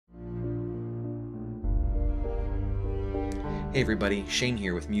Hey everybody, Shane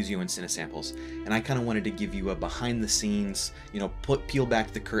here with Musio Instruments, and I kind of wanted to give you a behind the scenes, peel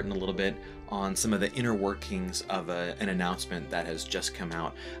back the curtain a little bit on some of the inner workings of an announcement that has just come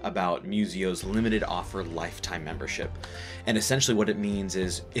out about Musio's limited offer lifetime membership. And essentially what it means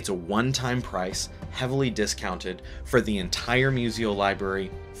is it's a one-time price, heavily discounted for the entire Musio library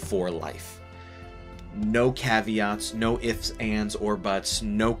for life. No caveats, no ifs, ands, or buts,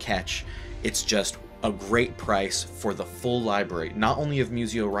 no catch. It's just a great price for the full library, not only of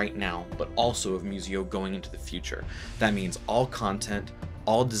Musio right now, but also of Musio going into the future. That means all content,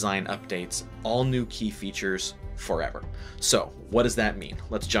 all design updates, all new key features forever. So what does that mean?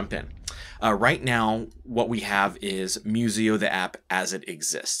 Let's jump in. Right now, what we have is Musio the app as it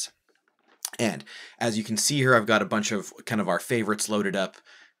exists. And as you can see here, I've got a bunch of kind of our favorites loaded up.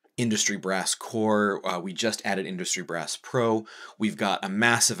 Industry Brass Core, we just added Industry Brass Pro. We've got a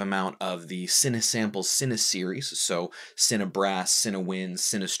massive amount of the Cine Samples Cine series, so Cine Brass, Cine Winds,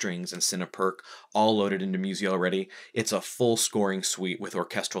 Cine Strings, and Cine Perk, all loaded into Musio already. It's a full scoring suite with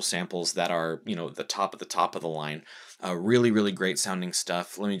orchestral samples that are, the top of the line. Really, really great sounding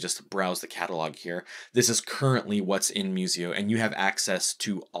stuff. Let me just browse the catalog here. This is currently what's in Musio, and you have access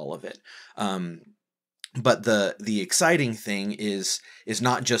to all of it. But the exciting thing is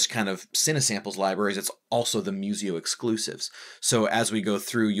not just kind of Cinesamples libraries, it's also the Musio exclusives. So as we go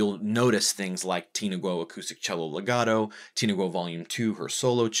through, you'll notice things like Tina Guo Acoustic Cello Legato, Tina Guo Volume 2, her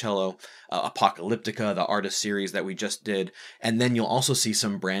solo cello, Apocalyptica, the artist series that we just did, and then you'll also see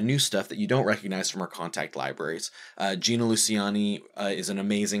some brand new stuff that you don't recognize from our contact libraries. Gina Luciani is an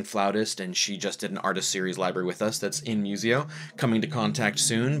amazing flautist, and she just did an artist series library with us that's in Musio, coming to contact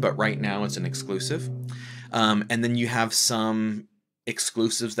soon, but right now it's an exclusive. And then you have some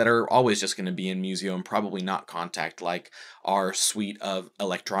exclusives that are always just going to be in Musio and probably not contact, like our suite of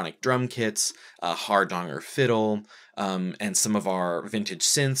electronic drum kits, Hardanger fiddle, and some of our vintage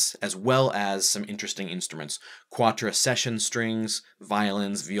synths, as well as some interesting instruments. Quattro session strings,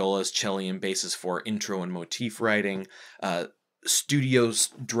 violins, violas, cello, and basses for intro and motif writing, studios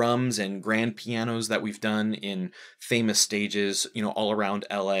drums and grand pianos that we've done in famous stages, all around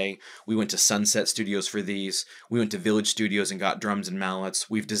LA. We went to Sunset Studios for these. We went to Village Studios and got drums and mallets.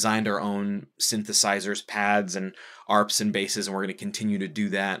 We've designed our own synthesizers, pads, and arps and basses, and we're going to continue to do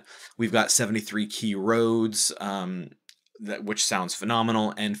that. We've got 73 key Rhodes, which sounds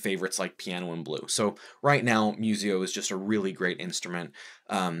phenomenal, and favorites like Piano in Blue. So right now, Musio is just a really great instrument,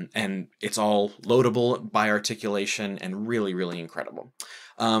 and it's all loadable by articulation and really, really incredible.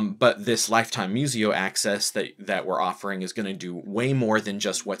 But this lifetime Musio access that we're offering is going to do way more than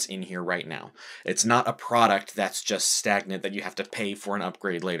just what's in here right now. It's not a product that's just stagnant that you have to pay for an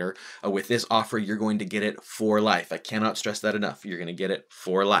upgrade later. With this offer, you're going to get it for life. I cannot stress that enough. You're going to get it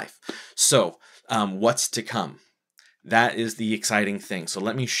for life. So what's to come? That is the exciting thing. So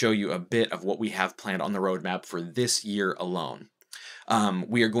let me show you a bit of what we have planned on the roadmap for this year alone.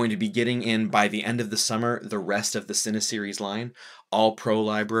 We are going to be getting in, by the end of the summer, the rest of the Cine series line. All pro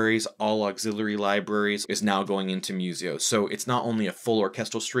libraries, all auxiliary libraries is now going into Musio. So it's not only a full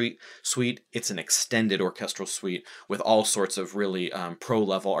orchestral suite, it's an extended orchestral suite with all sorts of really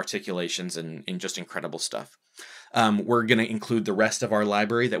pro-level articulations and just incredible stuff. We're going to include the rest of our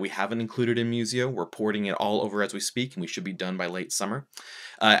library that we haven't included in Musio. We're porting it all over as we speak, and we should be done by late summer,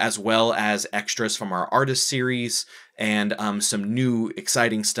 as well as extras from our artist series and some new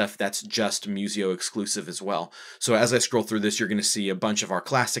exciting stuff that's just Musio exclusive as well. So as I scroll through this, you're going to see a bunch of our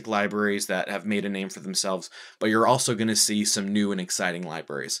classic libraries that have made a name for themselves, but you're also going to see some new and exciting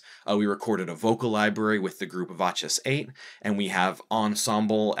libraries. We recorded a vocal library with the group Vaches 8, and we have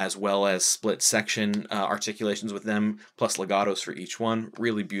ensemble as well as split section articulations with them, plus legatos for each one.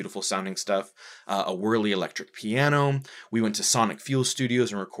 Really beautiful sounding stuff. A whirly electric piano. We went to Sonic Fuel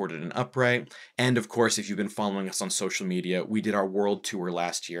Studios and recorded an upright. And of course, if you've been following us on social media, we did our world tour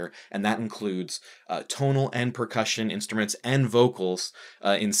last year, and that includes tonal and percussion instruments and vocals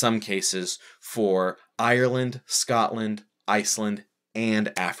in some cases for Ireland, Scotland, Iceland,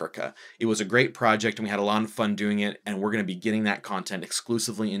 and Africa. It was a great project, and we had a lot of fun doing it, and we're going to be getting that content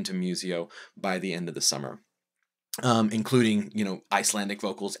exclusively into Musio by the end of the summer. Including, Icelandic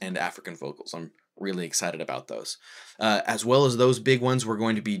vocals and African vocals. I'm really excited about those. As well as those big ones, we're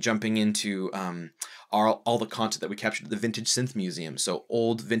going to be jumping into all the content that we captured at the Vintage Synth Museum. So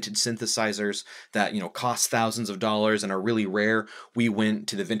old vintage synthesizers that, cost thousands of dollars and are really rare. We went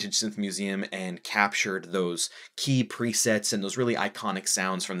to the Vintage Synth Museum and captured those key presets and those really iconic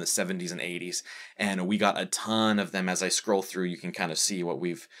sounds from the 70s and 80s. And we got a ton of them. As I scroll through, you can kind of see what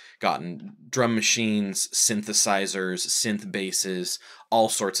we've gotten. Drum machines, synthesizers, synth basses, all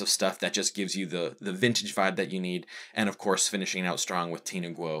sorts of stuff that just gives you the vintage vibe that you need. And of course, finishing out strong with Tina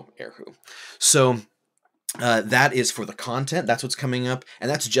Guo Erhu. So that is for the content. That's what's coming up, and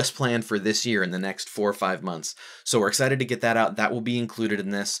that's just planned for this year in the next 4 or 5 months. So we're excited to get that out. That will be included in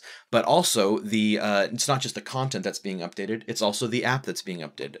this, but also it's not just the content that's being updated, it's also the app that's being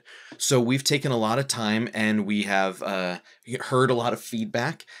updated. So we've taken a lot of time, and we have heard a lot of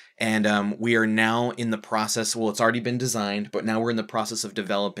feedback. And we are now in the process, well, it's already been designed, but now we're in the process of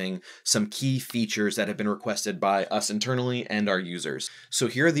developing some key features that have been requested by us internally and our users. So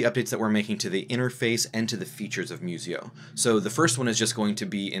here are the updates that we're making to the interface and to the features of Musio. So the first one is just going to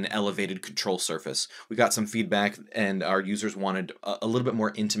be an elevated control surface. We got some feedback, and our users wanted a little bit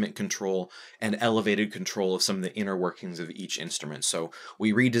more intimate control and elevated control of some of the inner workings of each instrument. So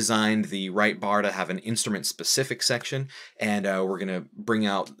we redesigned the right bar to have an instrument-specific section, and we're going to bring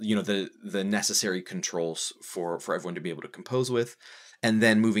out the necessary controls for everyone to be able to compose with. And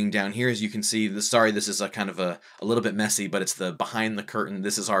then moving down here, as you can see, this is a kind of a little bit messy, but it's the behind the curtain.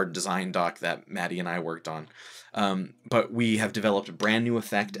 This is our design doc that Maddie and I worked on. But we have developed brand new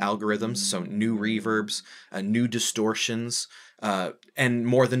effect algorithms, so new reverbs, new distortions, and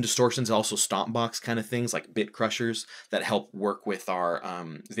more than distortions, also stomp box kind of things like bit crushers that help work with our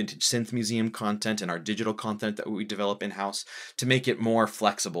Vintage Synth Museum content and our digital content that we develop in-house to make it more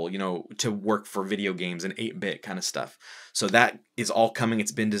flexible, to work for video games and 8-bit kind of stuff. So that is all coming.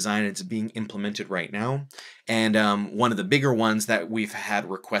 It's been designed. It's being implemented right now. And one of the bigger ones that we've had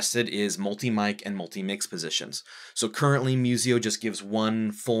requested is multi-mic and multi-mix positions. So currently Musio just gives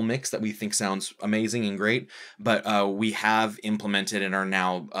one full mix that we think sounds amazing and great, but we have implemented and are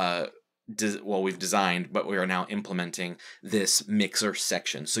now we've designed, but we are now implementing this mixer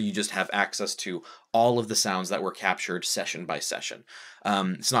section. So you just have access to all of the sounds that were captured session by session.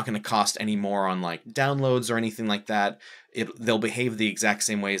 It's not going to cost any more on like downloads or anything like that. They'll behave the exact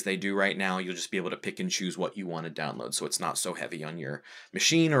same way as they do right now. You'll just be able to pick and choose what you want to download, so it's not so heavy on your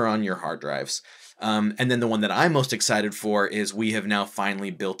machine or on your hard drives. And then the one that I'm most excited for is we have now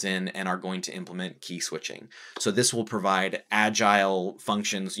finally built in and are going to implement key switching. So this will provide agile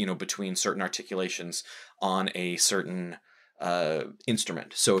functions, between certain articulations on a certain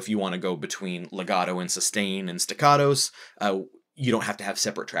instrument. So if you want to go between legato and sustain and staccatos, you don't have to have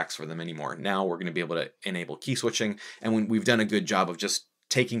separate tracks for them anymore. Now we're going to be able to enable key switching, and we've done a good job of just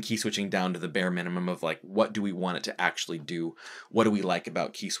taking key switching down to the bare minimum of like, what do we want it to actually do? What do we like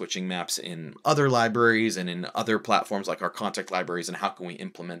about key switching maps in other libraries and in other platforms like our contact libraries, and how can we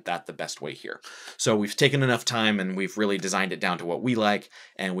implement that the best way here? So we've taken enough time and we've really designed it down to what we like,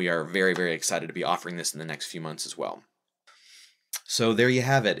 and we are very, very excited to be offering this in the next few months as well. So there you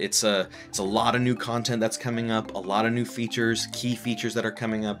have it. It's a lot of new content that's coming up, a lot of new features, key features that are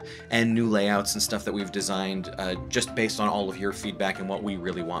coming up, and new layouts and stuff that we've designed just based on all of your feedback and what we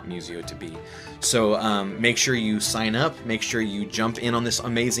really want Musio to be. So make sure you sign up, make sure you jump in on this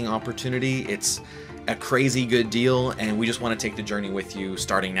amazing opportunity. It's a crazy good deal, and we just want to take the journey with you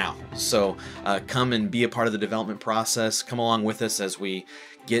starting now. So come and be a part of the development process. Come along with us as we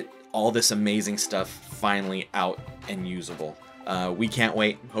get all this amazing stuff finally out and usable. We can't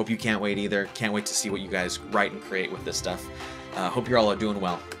wait. Hope you can't wait either. Can't wait to see what you guys write and create with this stuff. Hope you're all doing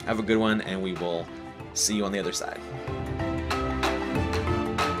well. Have a good one, and we will see you on the other side.